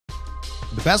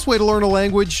The best way to learn a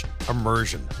language?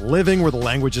 Immersion. Living where the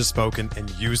language is spoken and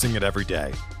using it every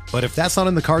day. But if that's not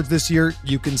in the cards this year,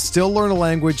 you can still learn a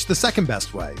language the second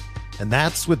best way, and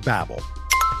that's with Babbel.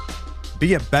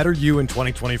 Be a better you in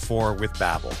 2024 with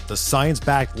Babbel, the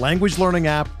science-backed language learning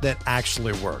app that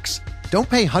actually works. Don't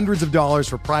pay hundreds of dollars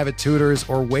for private tutors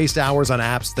or waste hours on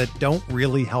apps that don't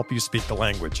really help you speak the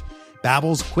language.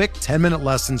 Babbel's quick 10-minute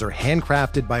lessons are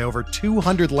handcrafted by over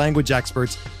 200 language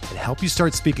experts and help you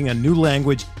start speaking a new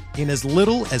language in as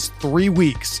little as 3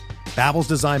 weeks. Babbel's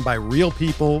designed by real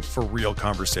people for real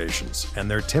conversations,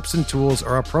 and their tips and tools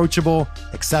are approachable,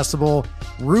 accessible,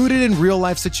 rooted in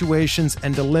real-life situations,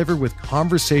 and delivered with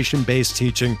conversation-based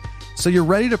teaching, so you're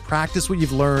ready to practice what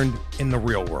you've learned in the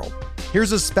real world.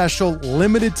 Here's a special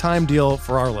limited-time deal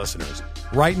for our listeners.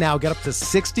 Right now, get up to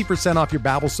 60% off your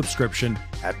Babbel subscription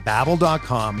at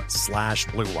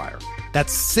babbel.com/Blue Wire.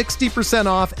 That's 60%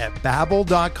 off at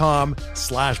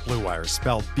babbel.com/Blue Wire,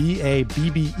 spelled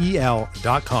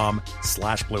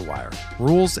BABBEL.com/Blue Wire.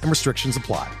 Rules and restrictions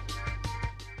apply.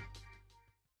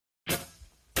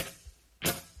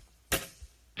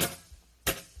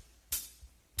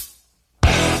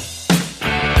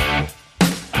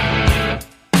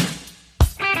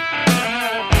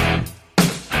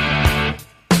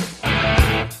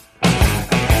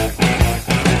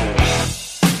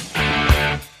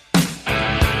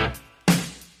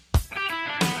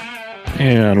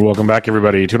 And welcome back,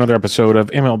 everybody, to another episode of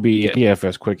MLB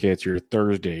DFS Quick Hits, your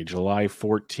Thursday, July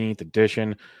 14th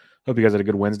edition. Hope you guys had a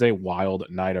good Wednesday. Wild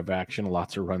night of action.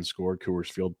 Lots of runs scored.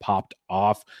 Coors Field popped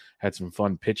off. Had some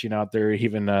fun pitching out there.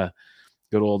 Even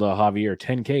good old Javier,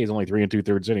 10 Ks, only 3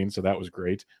 2/3 innings, so that was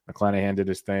great. McClanahan did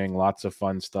his thing. Lots of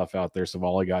fun stuff out there.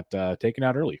 Savali got taken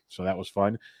out early, so that was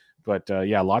fun. But,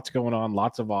 yeah, lots going on,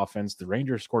 lots of offense. The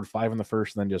Rangers scored 5 in the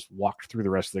first and then just walked through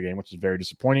the rest of the game, which is very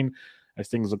disappointing, as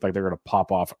things look like they're going to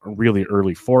pop off really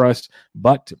early for us.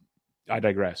 But I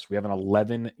digress. We have an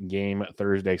 11-game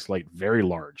Thursday slate, very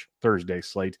large Thursday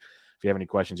slate. If you have any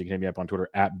questions, you can hit me up on Twitter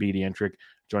at BDentric.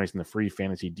 Join us in the free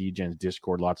Fantasy DGens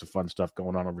Discord. Lots of fun stuff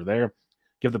going on over there.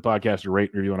 Give the podcast a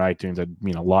rate, review on iTunes. That'd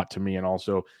mean a lot to me. And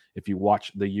also, if you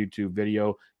watch the YouTube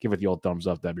video, give it the old thumbs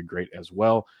up. That'd be great as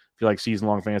well. If you like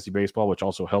season-long fantasy baseball, which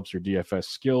also helps your DFS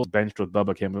skills, Benched with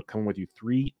Bubba coming with you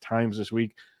 3 times this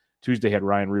week. Tuesday had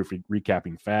Ryan Roof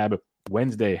recapping Fab.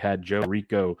 Wednesday had Joe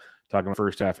Rico talking about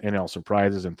first half NL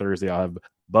surprises. And Thursday I'll have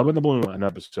Bubba in the Bloom, an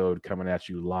episode coming at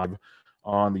you live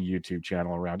on the YouTube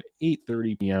channel around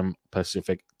 8:30 p.m.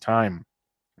 Pacific time.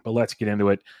 But let's get into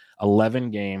it.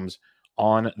 11 games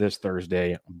on this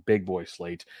Thursday. Big boy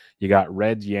slate. You got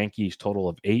Reds, Yankees, total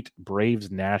of 8.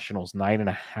 Braves, Nationals,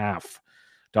 9.5.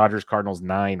 Dodgers, Cardinals,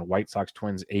 9. White Sox,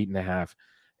 Twins, 8.5.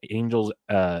 Angels,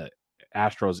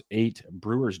 Astros 8,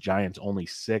 Brewers, Giants only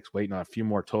 6, waiting on a few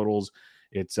more totals.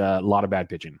 It's a lot of bad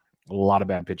pitching. A lot of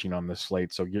bad pitching on this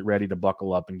slate, so get ready to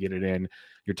buckle up and get it in.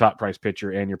 Your top price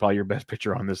pitcher and probably your best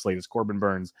pitcher on this slate is Corbin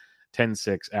Burns,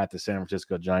 10-6 at the San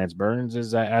Francisco Giants. Burns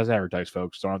is as advertised,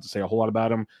 folks. Don't have to say a whole lot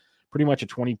about him. Pretty much a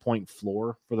 20-point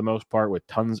floor for the most part with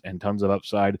tons and tons of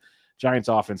upside. Giants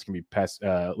offense can be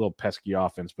a little pesky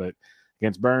offense, but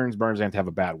against Burns didn't have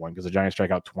a bad one because the Giants strike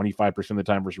out 25% of the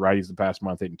time versus righties the past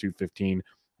month, hitting .215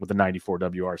 with a 94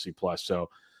 WRC+. So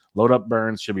load up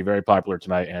Burns. Should be very popular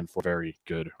tonight and for very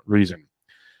good reason.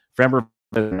 Framber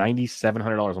is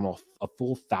 $9,700, almost a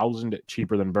full $1,000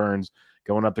 cheaper than Burns,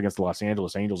 going up against the Los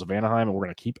Angeles Angels of Anaheim, and we're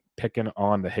going to keep picking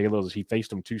on the Halos. He faced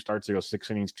them 2 starts ago,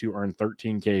 6 innings, 2 earned,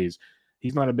 13 Ks.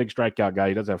 He's not a big strikeout guy.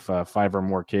 He does have 5 or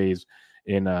more Ks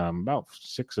in about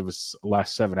 6 of his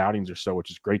last 7 outings or so,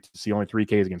 which is great to see. Only 3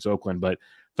 Ks against Oakland, but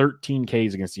 13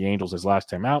 Ks against the Angels his last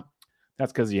time out.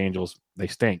 That's because the Angels, they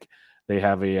stink. They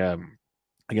have a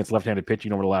against left-handed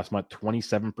pitching over the last month,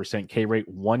 27% K rate,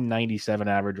 197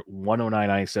 average,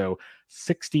 109 ISO,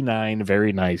 69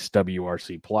 very nice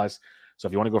WRC+. So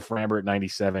if you want to go Framber at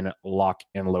 97, lock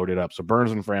and load it up. So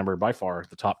Burns and Framber, by far,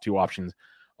 the top 2 options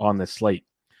on this slate.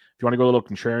 If you want to go a little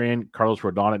contrarian, Carlos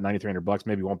Rodon at $9,300,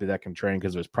 maybe won't be that contrarian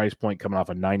because of his price point, coming off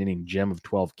a 9-inning gem of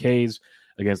 12 Ks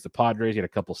against the Padres. He had a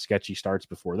couple sketchy starts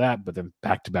before that, but then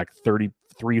back-to-back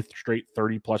 33 straight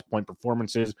 30-plus point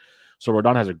performances. So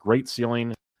Rodon has a great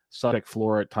ceiling, suspect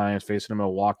floor at times, facing a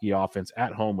Milwaukee offense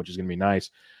at home, which is going to be nice.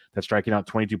 That's striking out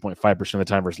 22.5% of the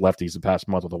time versus lefties the past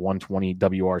month with a 120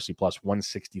 WRC+,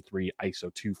 163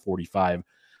 ISO, 245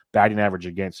 batting average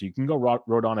against. So you can go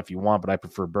Rodon if you want, but I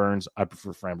prefer Burns. I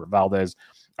prefer Framber Valdez.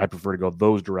 I prefer to go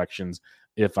those directions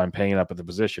if I'm paying up at the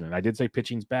position. And I did say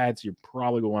pitching's bad, so you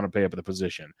probably will want to pay up at the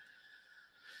position.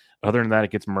 Other than that,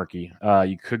 it gets murky.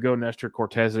 You could go Nestor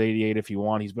Cortez at 88 if you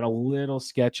want. He's been a little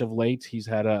sketch of late. He's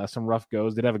had some rough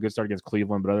goes. Did have a good start against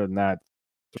Cleveland, but other than that,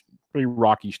 pretty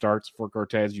rocky starts for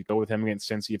Cortez. You go with him against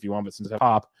Cincy if you want, but since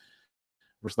top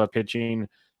versus left pitching,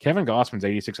 Kevin Gossman's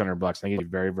 $8,600. I think he's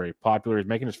very, very popular. He's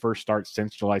making his first start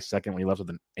since July 2nd when he left with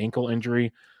an ankle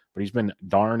injury, but he's been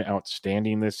darn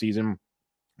outstanding this season,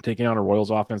 taking on a Royals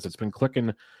offense that's been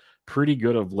clicking pretty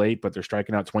good of late, but they're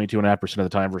striking out 22.5% of the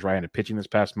time versus right-handed pitching this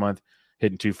past month,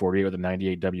 hitting 248 with a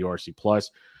 98 WRC plus.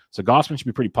 So Gossman should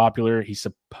be pretty popular. He's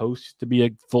supposed to be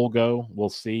a full go. We'll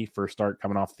see. First start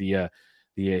coming off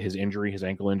his injury, his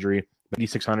ankle injury.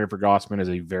 $8,600 for Gossman is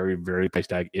a very, very price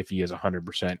tag if he is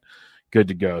 100% good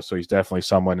to go. So he's definitely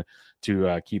someone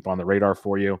to keep on the radar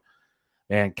for you.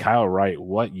 And Kyle Wright,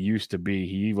 what used to be,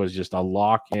 he was just a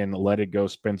lock-in, let-it-go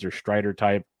Spencer Strider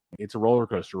type. It's a roller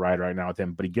coaster ride right now with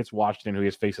him, but he gets Washington, who he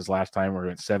has faced his last time, where he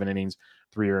went 7 innings,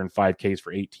 3 earned 5 Ks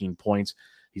for 18 points.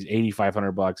 He's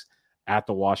 $8,500 at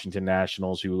the Washington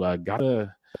Nationals, who got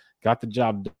the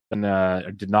job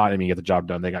done. Did not get the job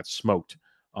done. They got smoked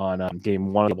on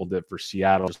game 1 double dip for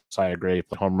Seattle. Josiah Gray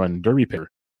played home run derby picker.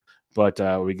 But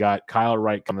we got Kyle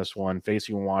Wright on this one,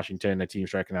 facing Washington, a team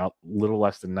striking out a little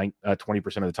less than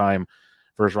 20% of the time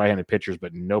for his right-handed pitchers,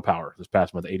 but no power this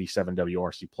past month, 87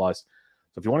 WRC plus.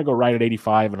 So if you want to go right at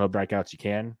 85 and hope strikeouts, you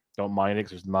can. Don't mind it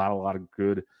because there's not a lot of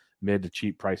good mid to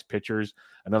cheap price pitchers.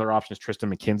 Another option is Tristan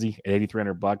McKenzie at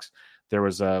 $8,300. There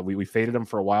was we faded him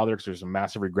for a while there because there's a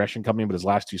massive regression coming, but his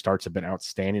last 2 starts have been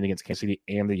outstanding against Kansas City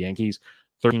and the Yankees.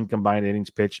 13 combined innings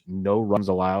pitched, no runs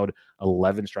allowed,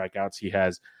 11 strikeouts. He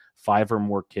has 5 or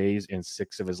more Ks in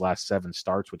 6 of his last 7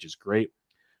 starts, which is great.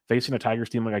 Facing a Tigers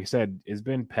team, like I said, has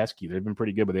been pesky. They've been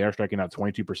pretty good, but they are striking out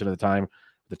 22% of the time.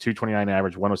 The 229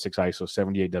 average, 106 ISO,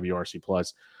 78 WRC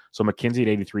plus. So McKenzie at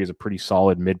 83 is a pretty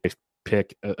solid mid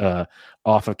pick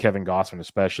off of Kevin Gossman,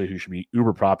 especially, who should be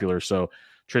uber popular. So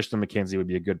Tristan McKenzie would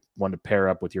be a good one to pair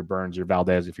up with your Burns or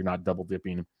Valdez if you're not double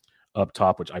dipping up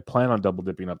top, which I plan on double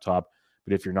dipping up top.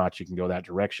 But if you're not, you can go that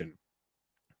direction.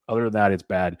 Other than that, it's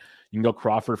bad. You can go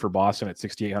Crawford for Boston at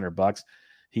 $6,800.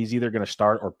 He's either going to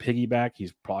start or piggyback.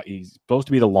 He's supposed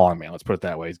to be the long man. Let's put it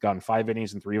that way. He's gotten 5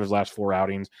 innings in 3 of his last 4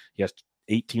 outings. He has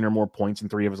 18 or more points in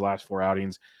 3 of his last 4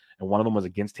 outings. And one of them was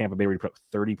against Tampa Bay, where he put up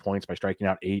 30 points by striking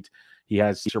out 8. He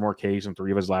has 6 or more Ks in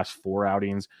 3 of his last 4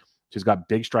 outings. So he's got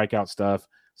big strikeout stuff.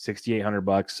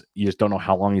 $6,800. You just don't know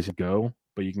how long he's going to go,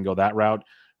 but you can go that route.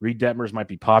 Reed Detmers might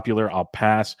be popular. I'll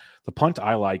pass. The punt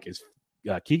I like is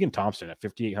Keegan Thompson at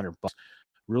 $5,800.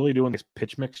 Really doing these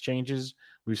pitch mix changes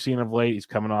we've seen of late. He's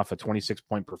coming off a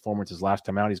 26-point performance his last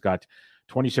time out. He's got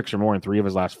 26 or more in 3 of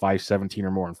his last 5, 17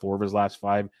 or more in 4 of his last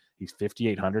 5. He's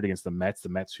 $5,800 against the Mets. The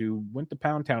Mets, who went to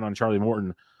Pound Town on Charlie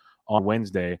Morton on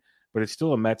Wednesday, but it's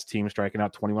still a Mets team striking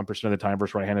out 21% of the time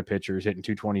versus right-handed pitchers, hitting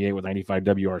 228 with 95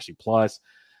 WRC plus.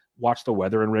 Watch the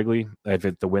weather in Wrigley. If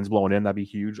the wind's blowing in, that'd be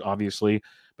huge, obviously.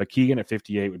 But Keegan at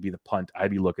 58 would be the punt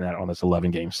I'd be looking at on this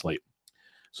 11-game slate.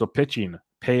 So pitching,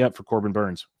 pay up for Corbin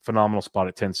Burns. Phenomenal spot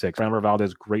at 10-6. Framber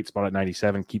Valdez, great spot at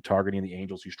 97. Keep targeting the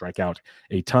Angels, who strike out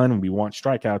a ton. We want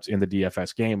strikeouts in the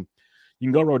DFS game. You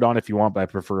can go Rodon if you want, but I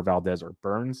prefer Valdez or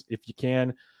Burns if you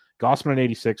can. Gossman at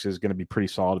 86 is going to be pretty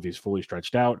solid if he's fully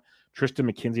stretched out.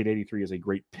 Tristan McKenzie at 83 is a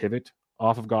great pivot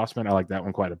off of Gossman. I like that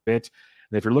one quite a bit.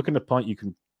 And if you're looking to punt, you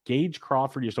can gauge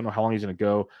Crawford. You just don't know how long he's going to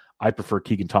go. I prefer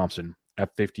Keegan Thompson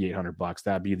at $5,800.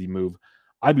 That'd be the move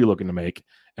I'd be looking to make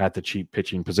at the cheap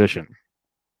pitching position.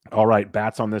 All right,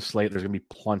 bats on this slate. There's going to be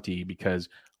plenty because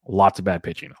lots of bad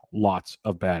pitching.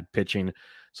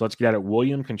 So let's get at it.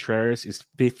 William Contreras is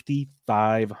 $5,500,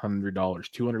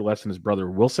 $200 less than his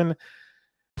brother Wilson.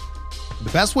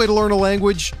 The best way to learn a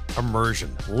language?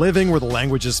 Immersion. Living where the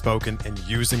language is spoken and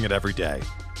using it every day.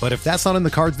 But if that's not in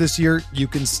the cards this year, you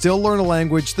can still learn a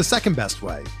language the second best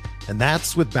way, and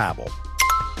that's with Babbel.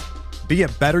 Be a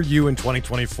better you in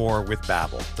 2024 with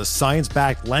Babbel, the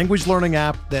science-backed language learning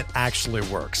app that actually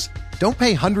works. Don't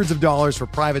pay hundreds of dollars for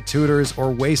private tutors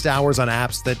or waste hours on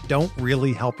apps that don't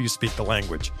really help you speak the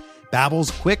language.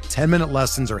 Babbel's quick 10-minute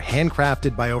lessons are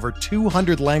handcrafted by over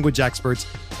 200 language experts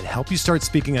that help you start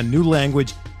speaking a new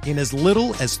language in as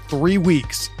little as 3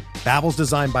 weeks. Babbel's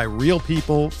designed by real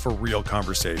people for real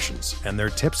conversations, and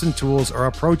their tips and tools are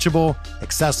approachable,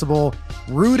 accessible,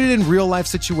 rooted in real-life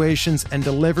situations, and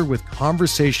delivered with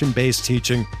conversation-based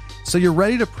teaching, so you're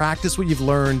ready to practice what you've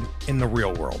learned in the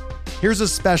real world. Here's a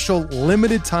special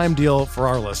limited-time deal for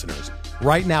our listeners.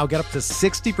 Right now, get up to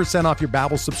 60% off your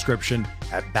Babbel subscription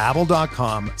at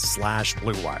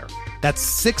babbel.com/Blue Wire. That's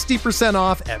 60%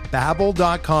 off at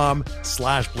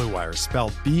babbel.com/Blue Wire,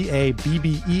 spelled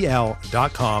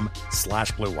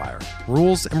BABBEL.com/Blue Wire.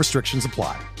 Rules and restrictions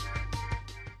apply.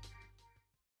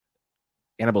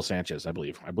 Anibal Sanchez, I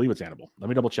believe. I believe it's Anibal. Let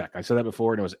me double check. I said that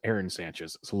before, and it was Aaron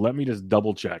Sanchez. So let me just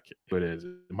double check who it is.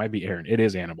 It might be Aaron. It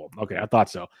is Anibal. Okay, I thought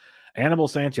so. Anibal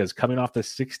Sanchez coming off the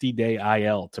 60-day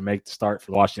IL to make the start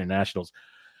for the Washington Nationals.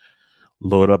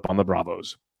 Load up on the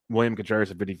Bravos. William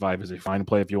Contreras at 55 is a fine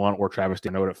play if you want, or Travis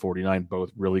d'Arnaud at 49.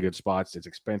 Both really good spots. It's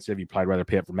expensive. You'd probably rather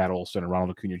pay up for Matt Olson and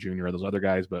Ronald Acuna Jr. or those other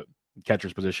guys, but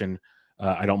catcher's position,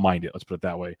 I don't mind it. Let's put it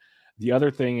that way. The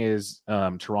other thing is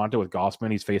Toronto with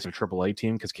Gausman. He's facing a AAA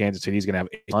team because Kansas City is going to have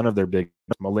a ton of their big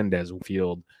Melendez,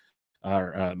 Field,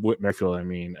 Merrifield,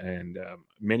 and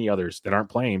many others that aren't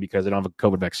playing because they don't have a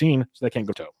COVID vaccine, so they can't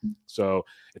go toe. So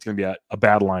it's going to be a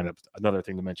bad lineup. Another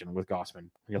thing to mention with Gausman.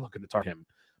 You look at the target him.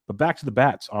 But back to the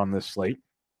bats on this slate.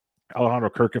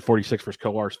 Alejandro Kirk at 46 versus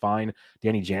Coar is fine.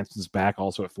 Danny Jansen's back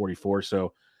also at 44.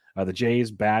 So the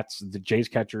Jays bats, the Jays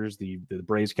catchers, the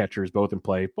Braves catchers, both in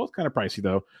play. Both kind of pricey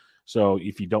though. So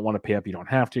if you don't want to pay up, you don't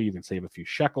have to. You can save a few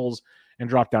shekels and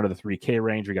drop down to the 3K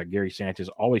range. We got Gary Sanchez,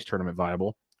 always tournament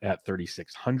viable at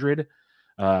 3,600.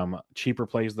 Cheaper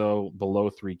plays though, below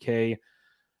 3K.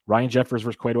 Ryan Jeffers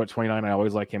versus Cueto at 29. I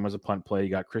always like him as a punt play. You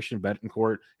got Christian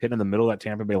Betancourt hitting in the middle of that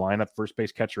Tampa Bay lineup. First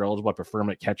base catcher eligible. I prefer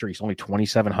him at catcher. He's only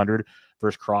 2,700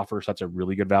 versus Crawford. So that's a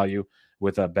really good value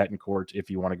with Betancourt if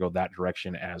you want to go that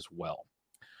direction as well.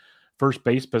 First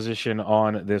base position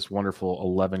on this wonderful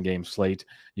 11-game slate.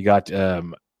 You got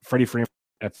Freddie Freeman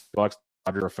at $5.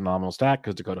 Dodgers are a phenomenal stack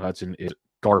because Dakota Hudson is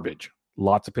garbage.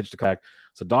 Lots of pitch to collect.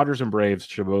 So Dodgers and Braves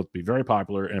should both be very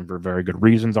popular and for very good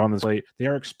reasons on this slate. They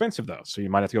are expensive, though. So you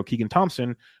might have to go Keegan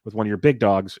Thompson with one of your big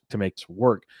dogs to make this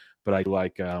work. But I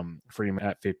like Freeman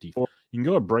at 54. You can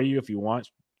go Abreu if you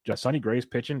want. Just Sonny Gray's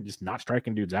pitching, just not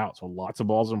striking dudes out. So lots of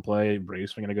balls in play.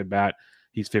 Braves swinging a good bat.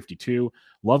 He's 52.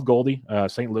 Love Goldie.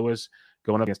 St. Louis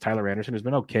going up against Tyler Anderson, who's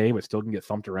been okay, but still can get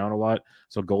thumped around a lot.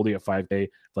 So Goldie at 5K.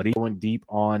 Vladimir went deep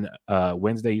on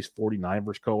Wednesday. He's 49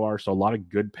 versus Coar. So a lot of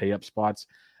good pay-up spots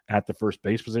at the first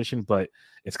base position. But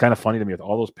it's kind of funny to me with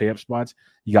all those pay-up spots.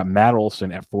 You got Matt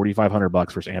Olson at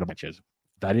 $4,500 versus Anibal Sanchez.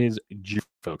 That is juice,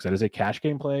 folks. That is a cash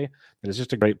game play. That is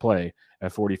just a great play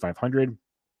at $4,500.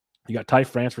 You got Ty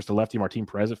France versus the lefty Martin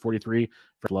Perez at 43.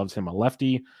 Loves him a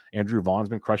lefty. Andrew Vaughn's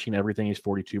been crushing everything. He's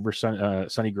 42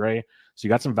 versus Sonny Gray. So you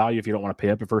got some value if you don't want to pay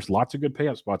up at first. Lots of good pay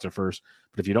up spots at first.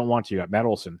 But if you don't want to, you got Matt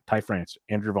Olson, Ty France,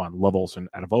 Andrew Vaughn, love Olson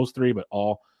out of those three, but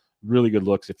all really good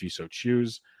looks if you so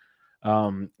choose.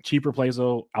 Cheaper plays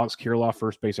though, Alex Kirilloff,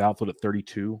 first base outfield at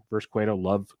 32 versus Cueto.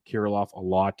 Love Kirilloff a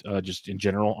lot just in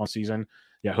general on season.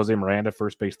 Yeah, Jose Miranda,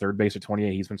 first base, third base at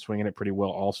 28. He's been swinging it pretty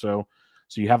well also.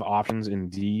 So you have options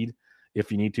indeed.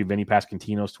 If you need to, Vinny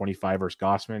Pasquantino's 25 versus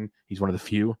Gausman. He's one of the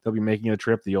few that'll be making the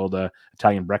trip. The old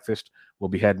Italian breakfast will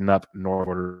be heading up north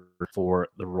for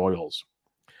the Royals.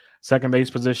 Second base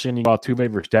position, you got Altuve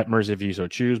versus Detmers if you so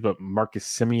choose, but Marcus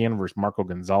Semien versus Marco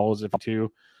Gonzalez if you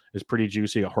too is pretty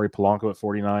juicy. You got Jorge Polanco at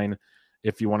 49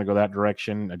 if you want to go that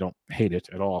direction. I don't hate it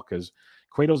at all because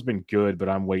Cueto's been good, but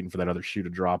I'm waiting for that other shoe to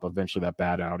drop. Eventually that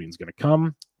bad outing is going to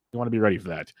come. You want to be ready for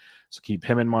that. So keep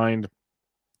him in mind.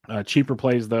 Cheaper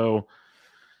plays though.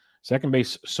 Second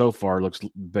base so far looks,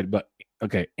 but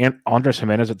okay. And Andres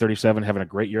Jimenez at 37 having a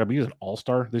great year. I believe he's an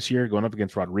all-star this year going up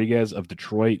against Rodriguez of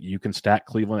Detroit. You can stack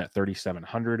Cleveland at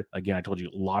 3,700. Again, I told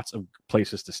you lots of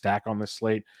places to stack on this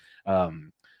slate.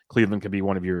 Cleveland could be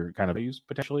one of your kind of values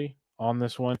potentially on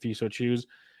this one if you so choose.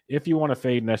 If you want to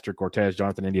fade Nestor Cortez,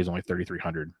 Jonathan India is only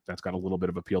 3,300. That's got a little bit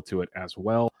of appeal to it as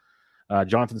well.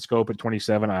 Jonathan Scope at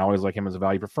 27. I always like him as a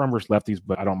value. Prefer him versus lefties,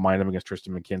 but I don't mind him against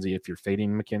Tristan McKenzie. If you're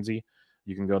fading McKenzie,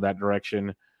 you can go that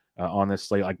direction on this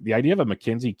slate. Like the idea of a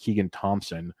McKenzie Keegan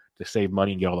Thompson to save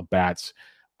money and get all the bats,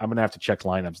 I'm going to have to check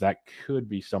lineups. That could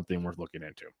be something worth looking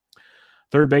into.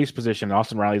 Third base position,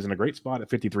 Austin Riley's in a great spot at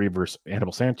 53 versus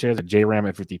Anibal Sanchez. At J-Ram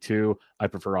at 52, I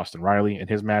prefer Austin Riley in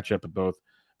his matchup, but both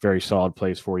very solid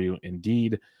plays for you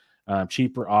indeed.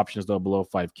 Cheaper options, though, below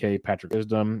 5K. Patrick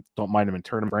Wisdom, don't mind him in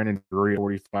tournament. Brandon Drury,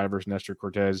 45 versus Nestor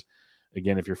Cortez.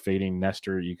 Again, if you're fading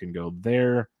Nestor, you can go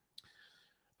there.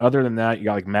 Other than that, you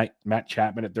got like Matt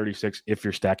Chapman at 36. If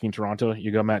you're stacking Toronto,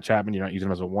 you go Matt Chapman. You're not using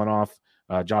him as a one-off.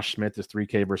 Josh Smith is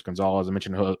 3K versus Gonzalez. I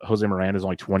mentioned Jose Miranda is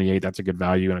only 28. That's a good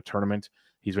value in a tournament.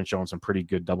 He's been showing some pretty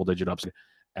good double-digit upside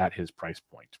at his price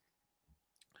point.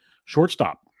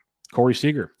 Shortstop. Corey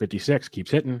Seager, 56,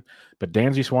 keeps hitting. But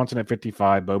Dansby Swanson at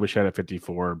 55, Bo Bichette at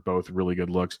 54, both really good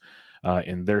looks.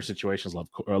 In their situations,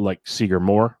 like Seager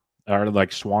more, or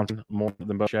like Swanson more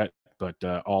than Bichette, but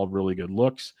all really good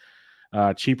looks.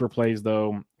 Cheaper plays,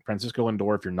 though, Francisco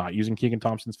Lindor, if you're not using Keegan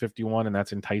Thompson's 51, and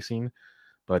that's enticing.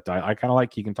 But I kind of like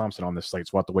Keegan Thompson on this slate,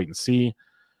 so we'll have to wait and see.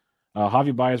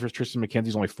 Javi Baez versus Tristan McKenzie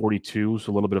is only 42,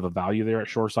 so a little bit of a value there at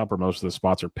shortstop, where most of the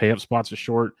spots are pay-up spots at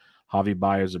short. Javi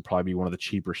Baez would probably be one of the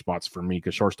cheaper spots for me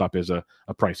because shortstop is a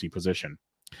pricey position.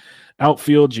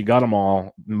 Outfield, you got them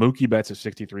all. Mookie Betts at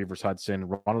 63 versus Hudson.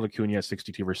 Ronald Acuna at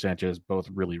 62 versus Sanchez. Both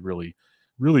really, really,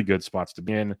 really good spots to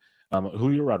be in.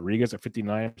 Julio Rodriguez at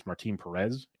 59. Martin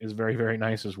Perez is very, very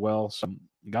nice as well. So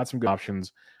you got some good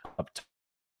options up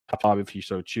top if you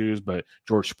so choose. But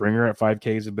George Springer at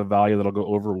 5K is a bit of value that'll go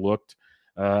overlooked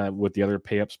with the other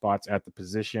pay-up spots at the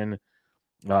position.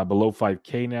 Below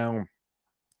 5K now,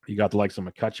 you got the likes of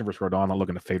McCutchen versus Rodon. Not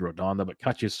looking to fade Rodon, but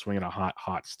Cutchen's swinging a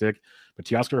hot stick. But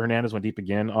Teoscar Hernandez went deep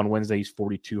again on Wednesday. He's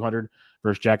 4,200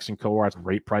 versus Jackson Kowar. That's a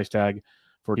great price tag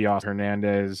for Teoscar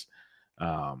Hernandez.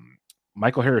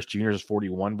 Michael Harris Jr. is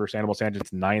 41 versus Anibal Sanchez.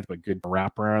 It's 9th, but good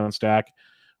wraparound stack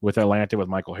with Atlanta with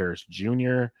Michael Harris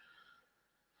Jr.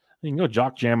 You can go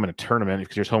jock jam in a tournament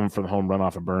because you're home from the home run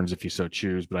off of Burns if you so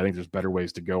choose, but I think there's better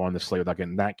ways to go on this slate without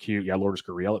getting that cute. Yeah, Lourdes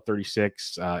Gurriel at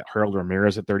 36, Harold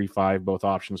Ramirez at 35, both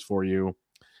options for you.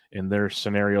 In their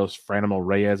scenarios, Franmil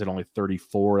Reyes at only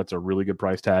 34. That's a really good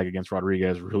price tag against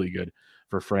Rodriguez. Really good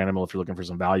for Franmil if you're looking for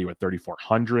some value at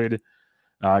 3,400.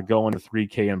 Going to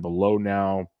 3K and below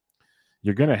now.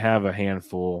 You're going to have a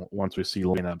handful once we see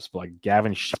lineups, like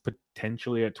Gavin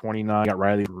potentially at 29. Got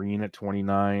Riley Green at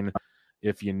 29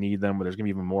 if you need them, but there's going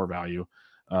to be even more value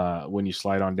when you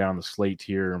slide on down the slate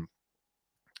here.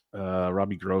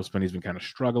 Robbie Grossman, he's been kind of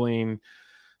struggling.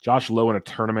 Josh Lowe in a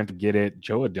tournament to get it.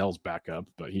 Joe Adell's back up,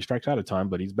 but he strikes out a ton,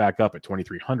 but he's back up at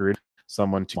 2,300.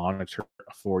 Someone to monitor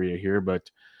for you here, but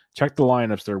check the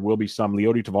lineups. There will be some.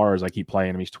 Leody Tavares, I keep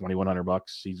playing him. He's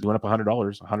 $2,100. He's going up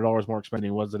 $100 more expensive than he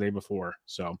was the day before.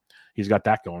 So he's got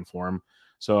that going for him.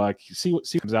 So see what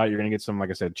comes out. You're going to get some,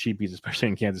 like I said, cheapies, especially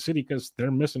in Kansas City because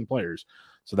they're missing players.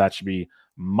 So that should be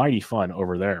mighty fun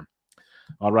over there.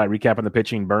 All right, recapping the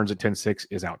pitching. Burns at 10-6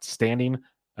 is outstanding.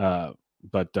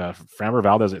 But Framber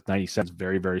Valdez at 97 is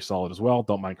very, very solid as well.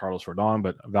 Don't mind Carlos Rodon,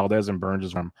 but Valdez and Burns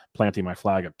is where I'm planting my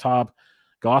flag up top.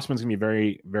 Gossman's going to be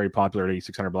very, very popular at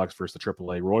 $8,600 versus the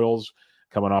AAA Royals.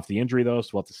 Coming off the injury, though,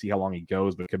 so we'll have to see how long he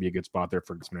goes, but it could be a good spot there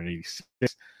for Gossman at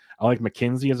 86. I like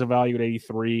McKenzie as a value at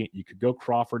 83. You could go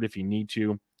Crawford if you need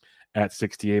to at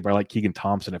 68, but I like Keegan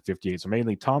Thompson at 58. So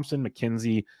mainly Thompson,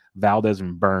 McKenzie, Valdez,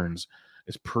 and Burns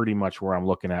is pretty much where I'm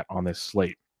looking at on this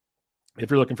slate. If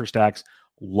you're looking for stacks,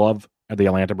 love the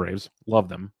Atlanta Braves. Love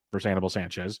them versus Anibal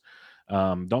Sanchez.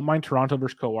 Don't mind Toronto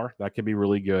versus Kowar. That could be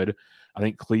really good. I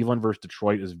think Cleveland versus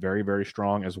Detroit is very, very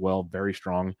strong as well. Very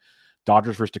strong.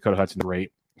 Dodgers versus Dakota Hudson,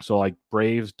 great. So like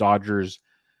Braves, Dodgers,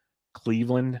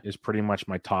 Cleveland is pretty much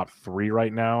my top three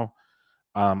right now.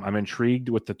 I'm intrigued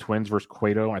with the Twins versus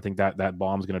Cueto. I think that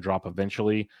bomb's going to drop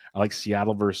eventually. I like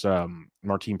Seattle versus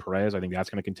Martin Perez. I think that's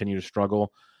going to continue to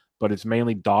struggle. But it's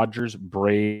mainly Dodgers,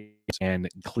 Braves, and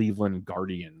Cleveland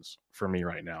Guardians for me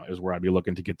right now is where I'd be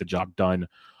looking to get the job done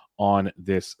on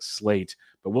this slate.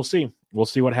 But we'll see. We'll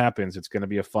see what happens. It's going to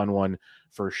be a fun one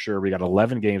for sure. We got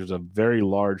 11 games. It's a very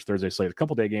large Thursday slate, a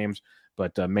couple day games,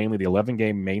 but mainly the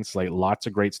 11-game main slate. Lots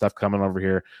of great stuff coming over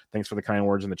here. Thanks for the kind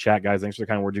words in the chat, guys. Thanks for the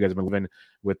kind words you guys have been living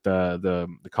with the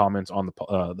comments on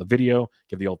the video.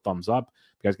 Give the old thumbs up.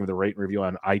 You guys give the rate and review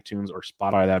on iTunes or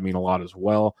Spotify. That mean a lot as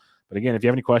well. But again, if you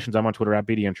have any questions, I'm on Twitter at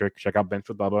BDentric. Check out Bench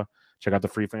with Bubba. Check out the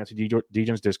Free Fantasy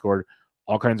Degens Discord.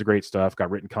 All kinds of great stuff.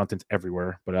 Got written content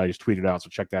everywhere, but I just tweeted out, so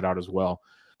check that out as well.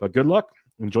 But good luck.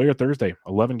 Enjoy your Thursday.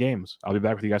 11 games. I'll be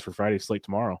back with you guys for Friday's slate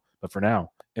tomorrow. But for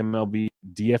now, MLB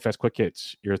DFS Quick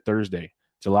Hits, your Thursday,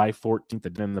 July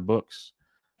 14th, in the books.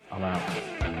 I'm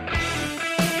out.